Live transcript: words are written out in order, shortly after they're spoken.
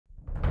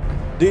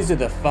These are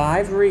the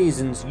 5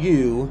 reasons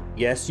you,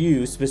 yes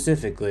you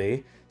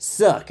specifically,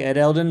 suck at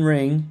Elden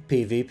Ring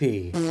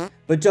PvP.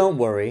 But don't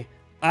worry,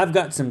 I've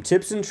got some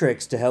tips and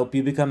tricks to help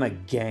you become a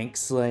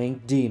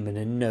gank-slaying demon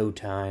in no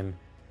time.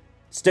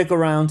 Stick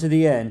around to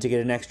the end to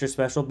get an extra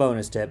special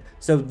bonus tip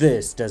so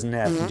this doesn't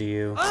happen to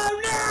you.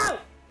 Oh no!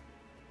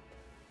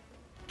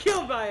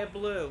 Killed by a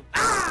blue!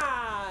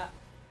 Ah!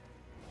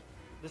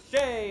 The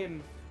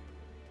shame!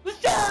 The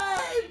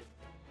shame!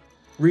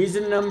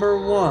 Reason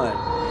number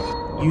 1.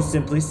 You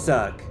simply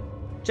suck.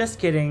 Just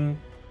kidding,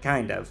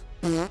 kind of.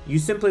 You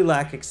simply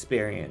lack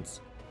experience.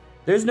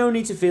 There's no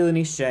need to feel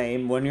any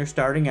shame when you're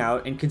starting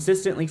out and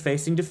consistently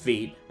facing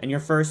defeat in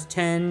your first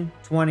 10,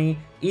 20,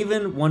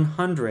 even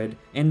 100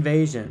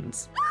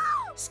 invasions.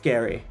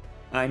 Scary,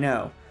 I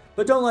know,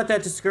 but don't let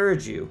that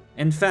discourage you.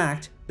 In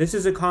fact, this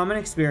is a common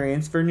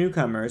experience for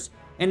newcomers,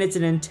 and it's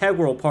an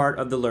integral part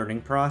of the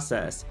learning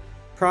process.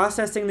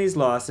 Processing these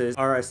losses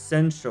are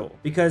essential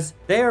because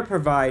they are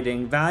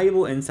providing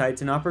valuable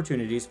insights and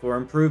opportunities for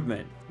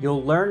improvement.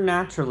 You'll learn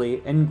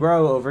naturally and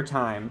grow over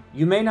time.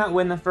 You may not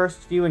win the first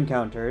few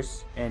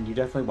encounters, and you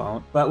definitely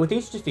won't, but with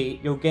each defeat,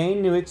 you'll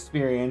gain new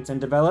experience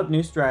and develop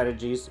new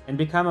strategies and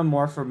become a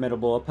more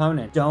formidable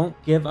opponent. Don't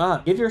give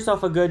up. Give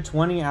yourself a good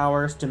 20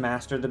 hours to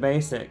master the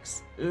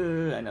basics.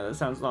 I know that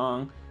sounds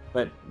long,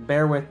 but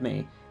bear with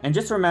me. And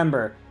just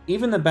remember,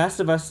 even the best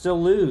of us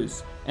still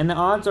lose, and the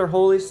odds are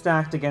wholly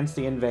stacked against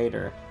the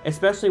invader,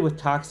 especially with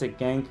toxic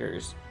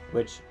gankers,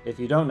 which, if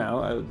you don't know,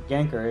 a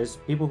ganker is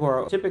people who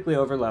are typically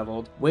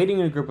overleveled, waiting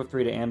in a group of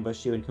 3 to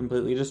ambush you and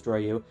completely destroy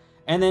you,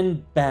 and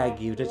then bag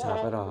you to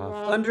top it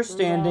off.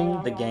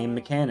 Understanding the game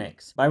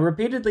mechanics. By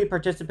repeatedly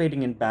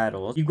participating in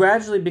battles, you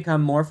gradually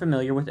become more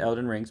familiar with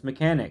Elden Ring's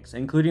mechanics,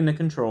 including the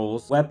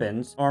controls,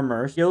 weapons,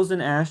 armor, skills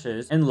and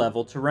ashes, and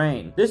level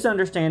terrain. This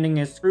understanding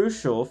is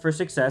crucial for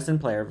success in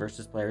player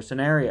versus player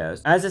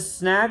scenarios, as a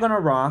snag on a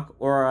rock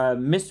or a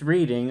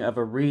misreading of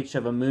a reach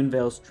of a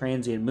Moonveil's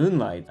transient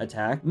moonlight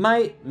attack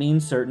might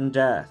mean certain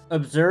death.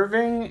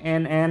 Observing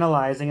and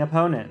analyzing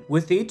opponent.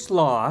 With each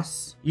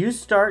loss, you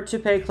start to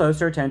pay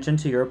closer attention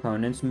to your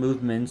opponent's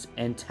movements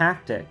and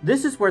tactics.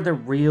 This is where the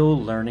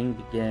real learning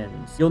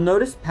begins. You'll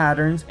notice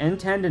patterns and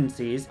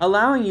tendencies,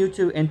 allowing you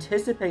to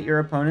anticipate your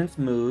opponent's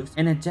moves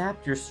and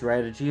adapt your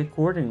strategy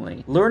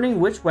accordingly. Learning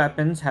which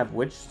weapons have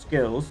which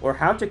skills, or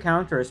how to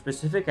counter a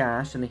specific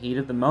ash in the heat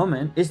of the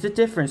moment, is the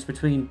difference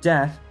between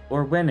death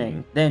or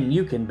winning. Then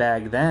you can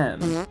bag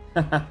them.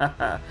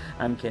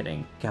 I'm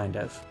kidding, kind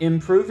of.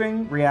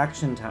 Improving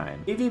reaction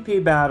time.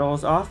 PvP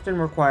battles often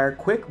require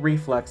quick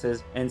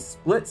reflexes and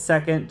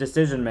split-second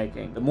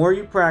decision-making. The more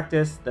you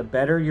practice, the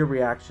better your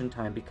reaction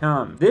time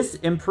becomes. This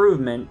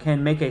improvement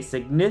can make a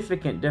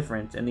significant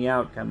difference in the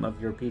outcome of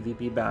your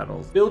PvP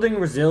battles. Building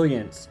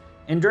resilience.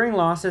 Enduring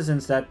losses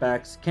and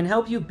setbacks can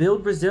help you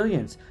build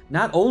resilience,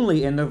 not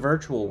only in the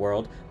virtual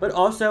world, but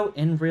also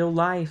in real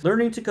life.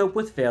 Learning to cope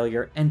with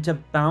failure and to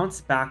bounce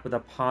back with a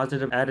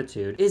positive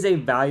attitude is a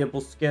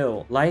valuable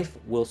skill. Life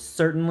will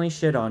certainly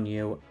shit on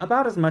you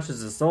about as much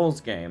as a Souls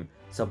game,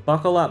 so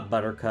buckle up,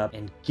 Buttercup,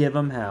 and give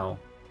 'em hell.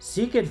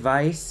 Seek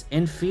advice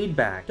and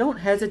feedback. Don't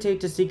hesitate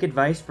to seek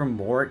advice from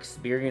more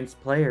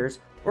experienced players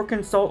or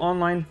consult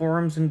online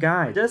forums and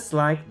guides, just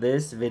like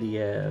this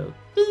video.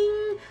 Ding!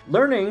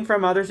 Learning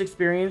from others'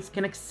 experience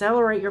can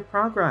accelerate your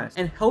progress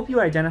and help you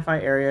identify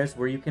areas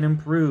where you can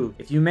improve.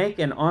 If you make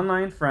an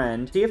online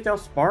friend, see if they'll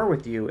spar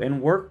with you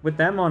and work with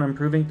them on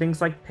improving things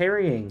like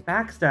parrying,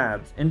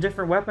 backstabs, and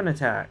different weapon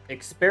attacks.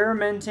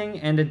 Experimenting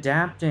and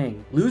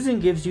adapting. Losing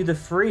gives you the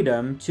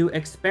freedom to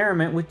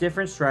experiment with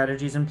different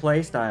strategies and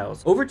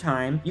playstyles. Over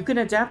time, you can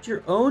adapt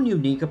your own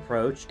unique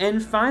approach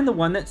and find the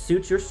one that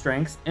suits your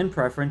strengths and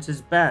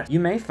preferences best. You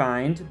may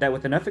find that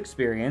with enough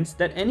experience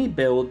that any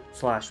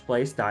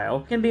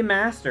build/playstyle can be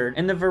mastered,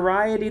 and the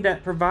variety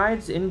that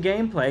provides in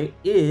gameplay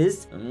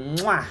is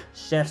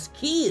chef's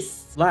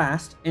kiss.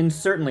 Last, and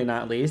certainly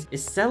not least,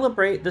 is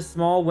celebrate the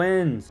small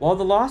wins. While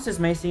the losses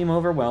may seem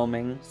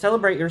overwhelming,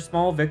 celebrate your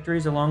small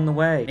victories along the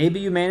way. Maybe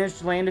you managed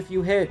to land a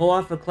few hits, pull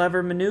off a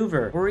clever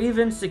maneuver, or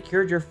even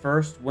secured your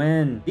first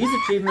win. These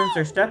achievements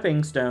are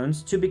stepping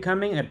stones to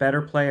becoming a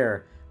better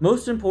player.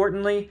 Most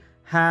importantly,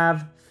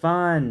 have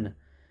fun.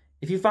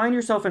 If you find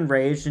yourself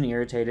enraged and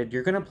irritated,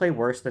 you're going to play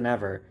worse than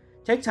ever.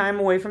 Take time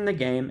away from the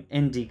game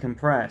and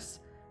decompress.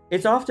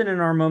 It's often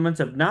in our moments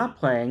of not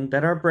playing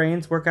that our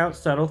brains work out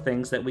subtle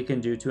things that we can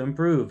do to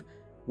improve,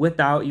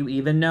 without you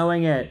even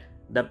knowing it.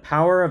 The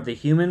power of the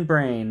human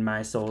brain,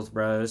 my Souls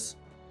bros.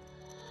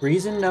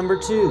 Reason number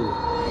 2,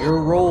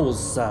 your rolls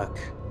suck,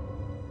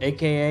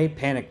 aka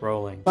panic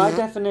rolling. By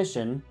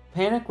definition,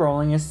 panic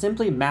rolling is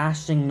simply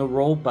mashing the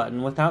roll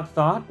button without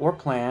thought or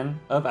plan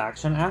of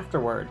action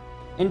afterward.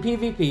 In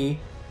PvP,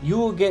 you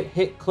will get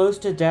hit close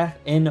to death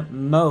in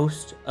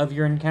most of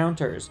your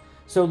encounters,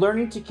 so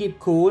learning to keep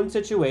cool in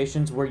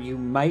situations where you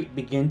might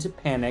begin to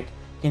panic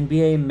can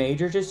be a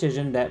major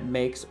decision that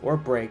makes or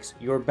breaks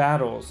your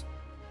battles.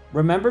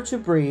 Remember to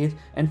breathe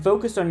and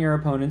focus on your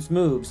opponent's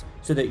moves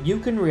so that you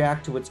can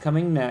react to what's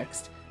coming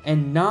next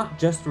and not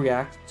just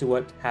react to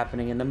what's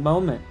happening in the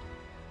moment.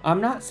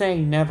 I'm not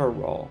saying never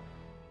roll.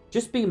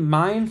 Just be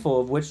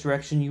mindful of which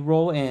direction you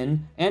roll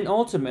in, and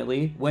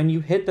ultimately, when you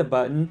hit the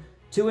button,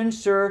 to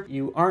ensure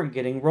you aren't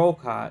getting roll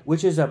caught,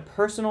 which is a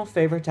personal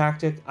favorite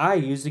tactic I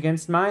use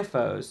against my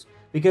foes,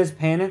 because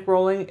panic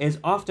rolling is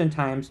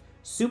oftentimes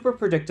super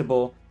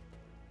predictable.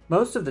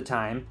 Most of the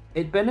time,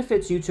 it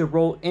benefits you to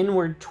roll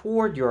inward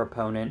toward your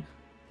opponent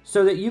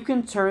so that you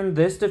can turn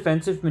this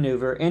defensive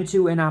maneuver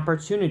into an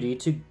opportunity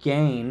to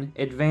gain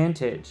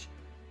advantage.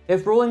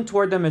 If rolling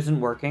toward them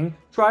isn't working,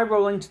 try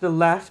rolling to the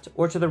left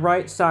or to the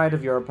right side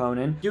of your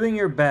opponent, doing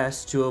your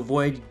best to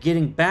avoid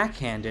getting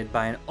backhanded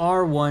by an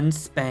R1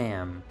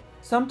 spam.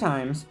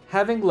 Sometimes,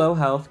 having low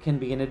health can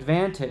be an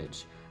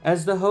advantage,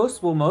 as the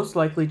host will most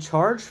likely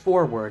charge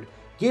forward,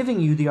 giving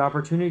you the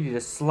opportunity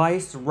to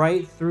slice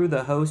right through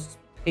the host's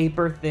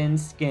paper-thin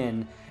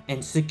skin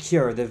and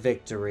secure the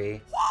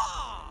victory.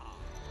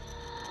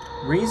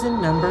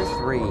 Reason number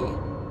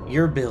 3,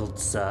 your build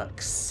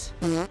sucks.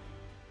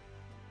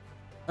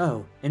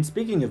 Oh, and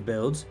speaking of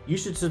builds, you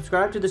should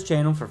subscribe to this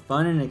channel for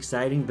fun and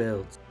exciting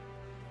builds.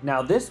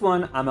 Now this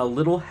one I'm a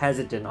little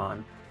hesitant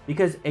on,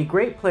 because a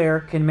great player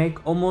can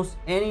make almost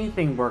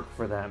anything work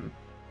for them.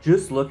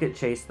 Just look at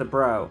Chase the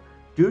Bro.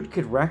 Dude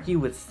could wreck you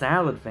with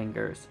salad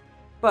fingers.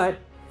 But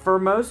for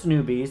most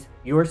newbies,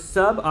 your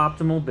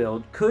suboptimal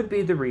build could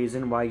be the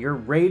reason why you're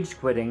rage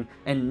quitting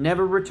and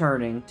never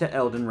returning to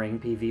Elden Ring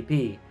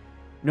PvP.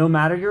 No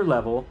matter your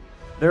level,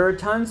 there are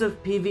tons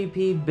of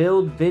PvP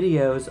build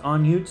videos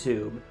on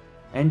YouTube,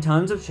 and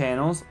tons of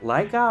channels,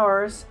 like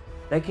ours,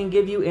 that can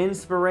give you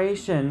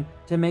inspiration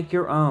to make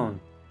your own.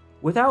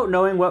 Without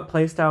knowing what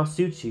playstyle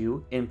suits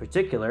you, in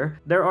particular,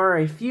 there are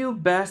a few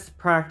best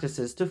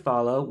practices to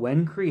follow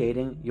when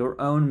creating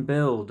your own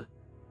build.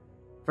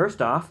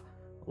 First off,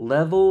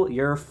 level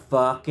your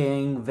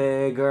fucking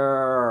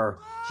vigor.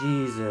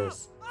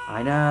 Jesus.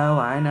 I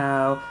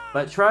know,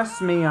 but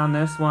trust me on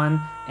this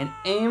one, and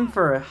aim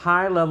for a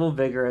high level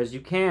vigor as you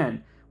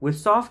can, with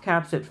soft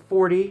caps at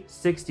 40,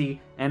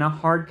 60, and a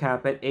hard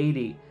cap at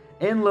 80.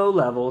 In low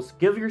levels,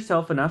 give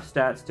yourself enough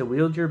stats to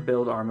wield your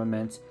build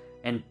armaments,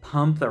 and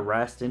pump the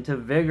rest into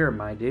vigor,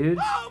 my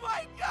dudes. Oh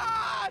my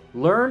god!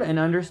 Learn and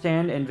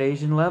understand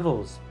invasion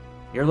levels.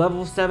 Your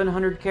level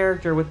 700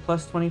 character with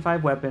plus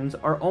 25 weapons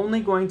are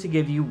only going to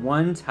give you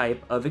one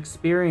type of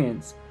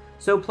experience,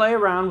 so play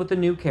around with a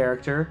new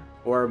character,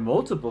 or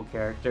multiple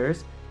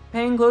characters,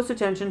 paying close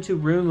attention to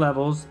rune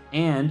levels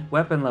and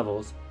weapon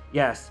levels.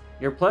 Yes,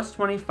 your plus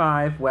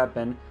 25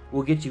 weapon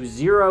will get you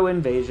 0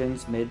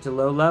 invasions mid to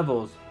low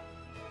levels.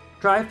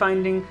 Try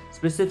finding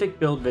specific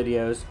build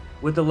videos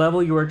with the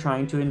level you are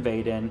trying to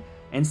invade in,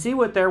 and see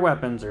what their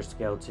weapons are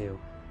scaled to.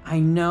 I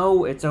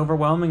know it's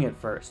overwhelming at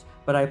first,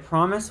 but I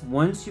promise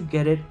once you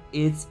get it,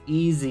 it's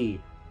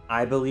easy.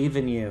 I believe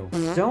in you.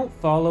 Don't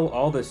follow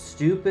all the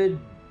stupid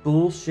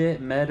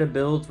bullshit meta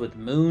builds with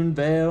Moon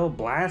Veil,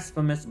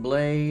 Blasphemous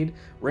Blade,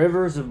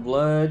 Rivers of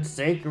Blood,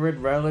 Sacred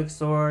Relic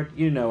Sword.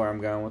 You know where I'm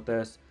going with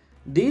this.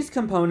 These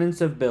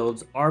components of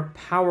builds are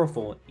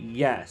powerful,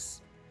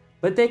 yes,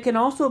 but they can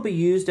also be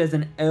used as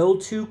an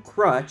L2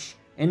 crutch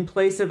in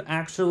place of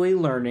actually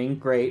learning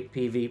great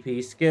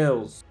PvP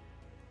skills.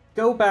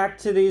 Go back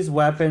to these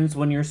weapons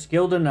when you're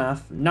skilled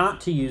enough not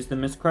to use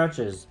them as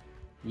crutches.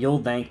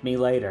 You'll thank me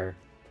later.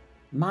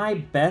 My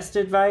best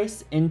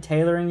advice in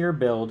tailoring your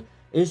build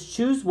is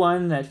choose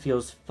one that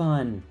feels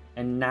fun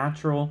and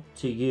natural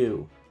to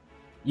you.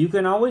 You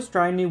can always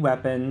try new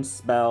weapons,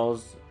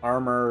 spells,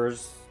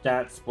 armors,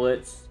 stat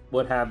splits,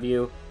 what have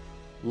you,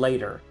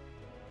 later.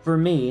 For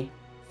me,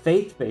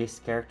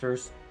 faith-based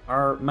characters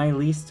are my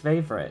least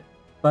favorite,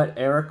 but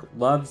Eric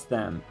loves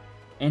them,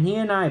 and he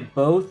and I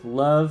both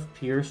love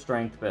pure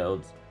strength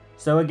builds.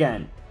 So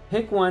again,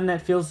 pick one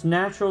that feels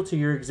natural to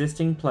your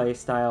existing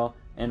playstyle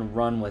and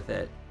run with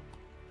it.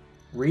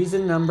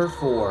 Reason number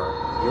 4,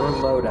 your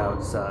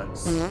loadout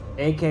sucks.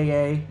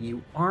 AKA,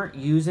 you aren't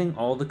using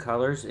all the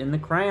colors in the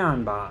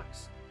crayon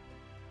box.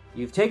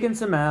 You've taken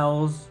some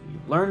L's,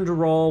 you've learned to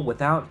roll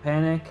without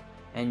panic,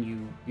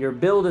 and your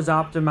build is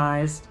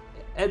optimized,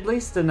 at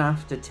least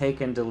enough to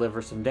take and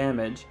deliver some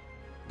damage.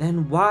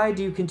 Then why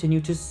do you continue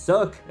to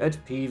suck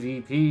at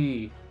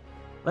PvP?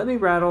 Let me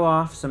rattle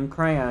off some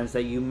crayons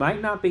that you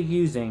might not be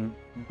using,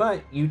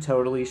 but you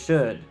totally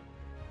should.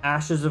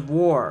 Ashes of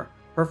War,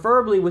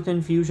 preferably with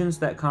infusions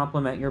that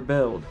complement your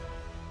build.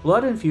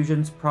 Blood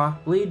infusions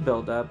proc bleed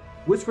buildup,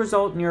 which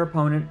result in your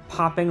opponent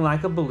popping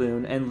like a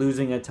balloon and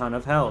losing a ton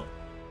of health.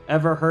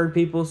 Ever heard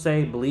people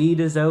say bleed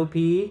is OP?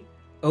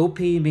 OP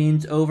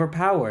means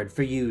overpowered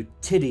for you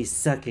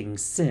titty-sucking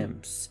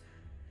simps.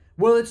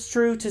 Well, it's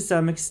true to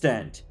some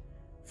extent.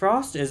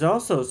 Frost is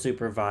also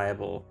super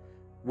viable,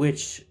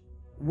 which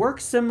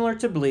works similar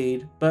to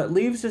bleed, but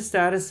leaves a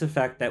status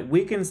effect that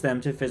weakens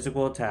them to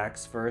physical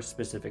attacks for a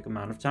specific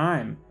amount of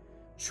time.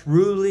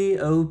 Truly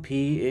OP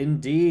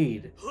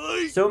indeed.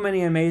 So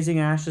many amazing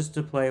ashes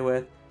to play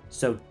with,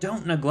 so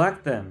don't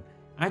neglect them.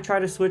 I try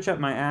to switch up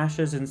my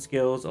ashes and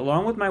skills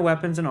along with my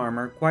weapons and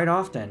armor quite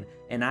often,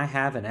 and I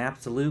have an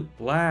absolute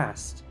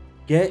blast.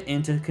 get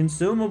into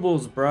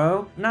consumables,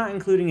 bro. Not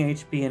including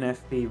HP and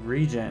FP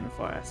regen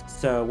flasks.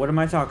 So what am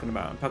I talking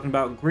about? I'm talking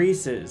about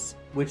greases,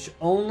 which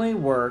only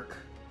work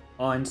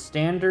on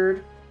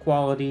standard,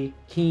 quality,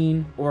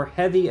 keen, or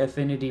heavy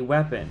affinity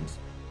weapons.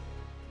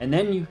 And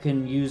then you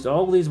can use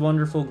all these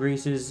wonderful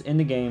greases in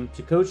the game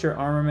to coat your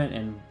armament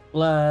in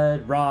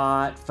blood,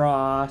 rot,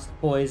 frost,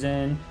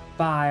 poison,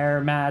 fire,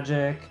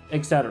 magic,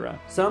 etc.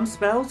 Some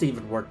spells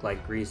even work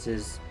like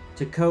greases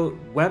to coat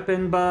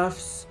weapon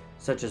buffs,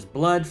 such as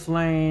blood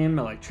flame,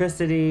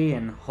 electricity,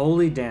 and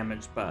holy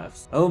damage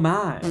buffs. Oh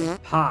my,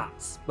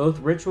 pots, both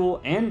ritual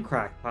and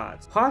crack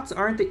pots. Pots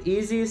aren't the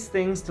easiest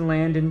things to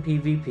land in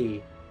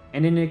PvP,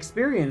 and an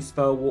experienced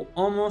foe will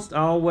almost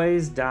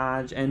always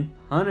dodge and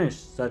punish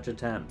such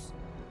attempts.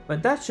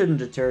 But that shouldn't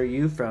deter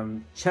you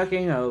from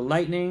chucking a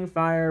lightning,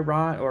 fire,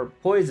 rot, or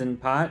poison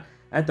pot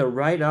at the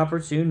right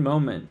opportune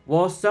moment.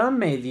 While some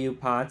may view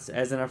pots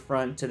as an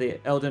affront to the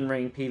Elden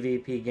Ring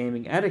PvP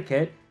gaming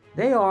etiquette,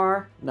 they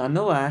are,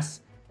 nonetheless,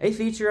 a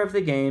feature of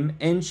the game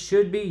and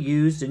should be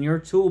used in your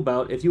tool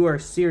belt if you are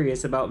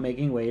serious about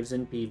making waves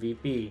in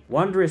PvP.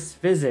 Wondrous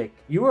Physic.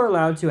 You are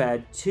allowed to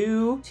add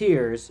 2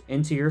 tiers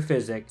into your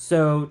physic,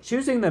 so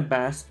choosing the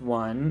best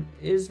one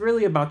is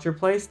really about your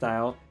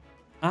playstyle.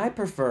 I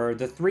prefer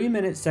the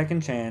 3-minute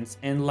second chance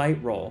and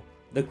light roll,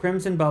 the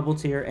Crimson Bubble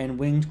tier and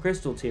Winged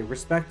Crystal tier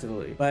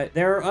respectively, but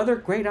there are other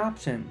great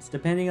options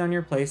depending on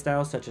your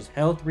playstyle, such as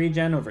health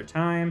regen over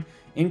time,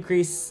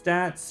 increased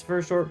stats for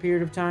a short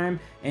period of time,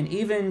 and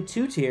even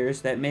 2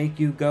 tiers that make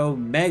you go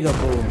mega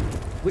boom,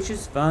 which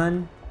is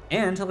fun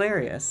and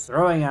hilarious.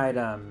 Throwing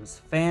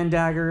items, fan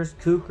daggers,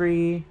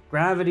 kukri,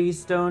 gravity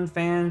stone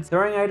fans.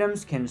 Throwing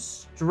items can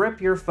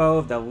strip your foe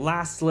of the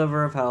last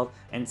sliver of health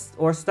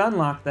or stun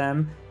lock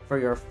them for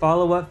your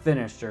follow-up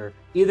finisher.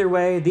 Either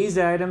way, these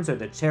items are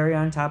the cherry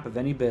on top of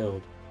any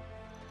build.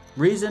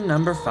 Reason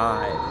number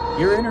 5,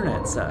 your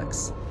internet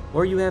sucks.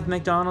 Or you have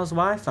McDonald's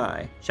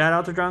Wi-Fi. Shout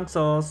out to Drunk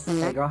Souls.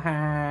 Hey girl,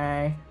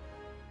 hey.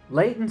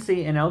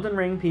 Latency in Elden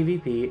Ring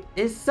PvP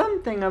is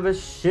something of a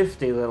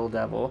shifty little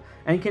devil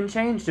and can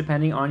change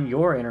depending on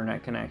your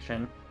internet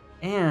connection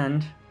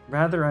and,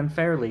 rather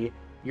unfairly,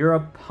 your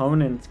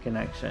opponent's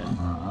connection.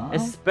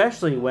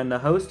 Especially when the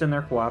host and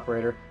their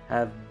cooperator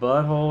have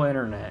butthole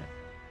internet.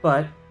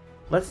 But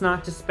let's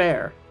not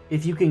despair.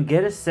 If you can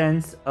get a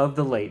sense of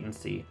the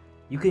latency,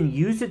 you can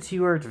use it to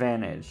your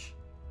advantage.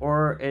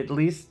 Or at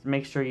least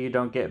make sure you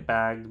don't get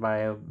bagged by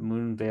a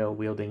Moonveil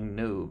wielding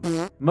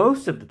noob.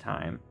 Most of the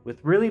time, with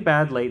really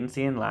bad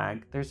latency and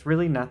lag, there's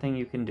really nothing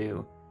you can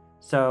do.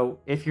 So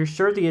if you're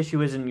sure the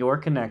issue isn't your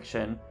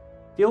connection,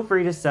 feel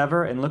free to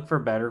sever and look for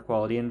better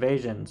quality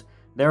invasions.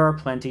 There are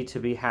plenty to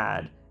be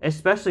had,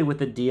 especially with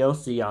the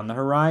DLC on the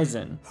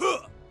horizon.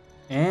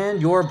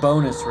 And your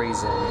bonus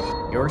reason,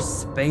 your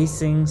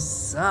spacing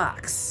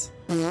sucks.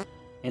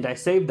 And I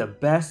saved the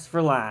best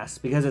for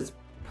last because it's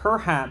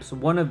perhaps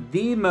one of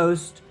the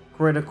most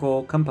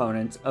critical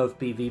components of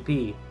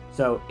PvP.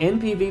 So in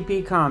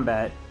PvP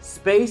combat,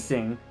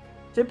 spacing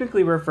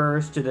typically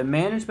refers to the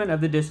management of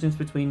the distance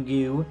between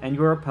you and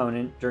your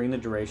opponent during the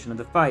duration of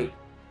the fight.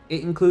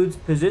 It includes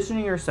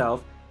positioning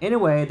yourself in a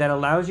way that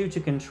allows you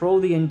to control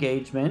the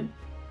engagement,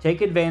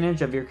 take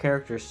advantage of your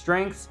character's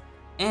strengths,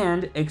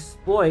 and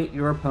exploit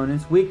your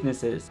opponent's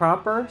weaknesses.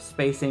 Proper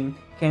spacing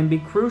can be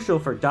crucial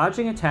for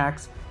dodging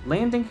attacks,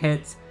 landing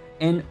hits,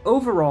 and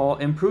overall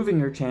improving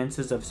your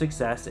chances of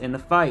success in the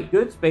fight.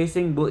 Good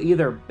spacing will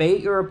either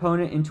bait your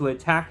opponent into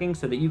attacking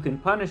so that you can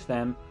punish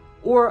them,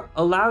 or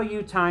allow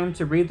you time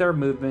to read their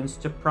movements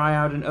to pry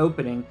out an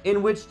opening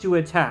in which to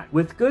attack.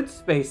 With good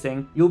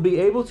spacing, you'll be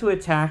able to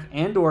attack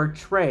and or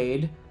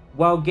trade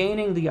while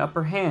gaining the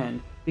upper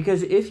hand,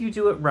 because if you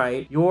do it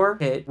right, your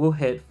hit will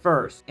hit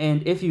first,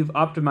 and if you've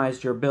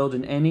optimized your build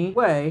in any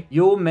way,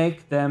 you'll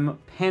make them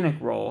panic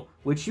roll,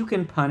 which you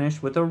can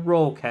punish with a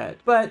roll catch.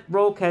 But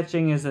roll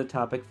catching is a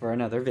topic for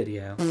another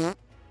video.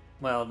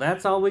 Well,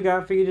 that's all we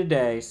got for you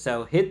today,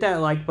 so hit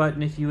that like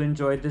button if you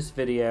enjoyed this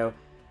video,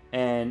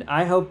 and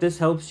I hope this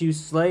helps you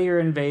slay your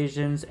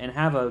invasions and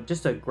have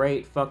just a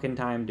great fucking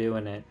time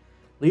doing it.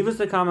 Leave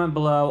us a comment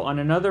below on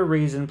another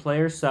reason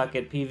players suck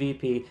at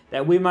PvP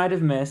that we might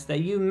have missed that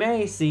you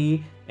may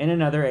see in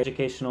another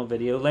educational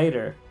video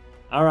later.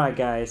 Alright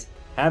guys,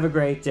 have a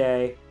great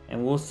day,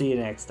 and we'll see you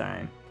next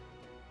time.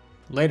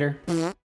 Later.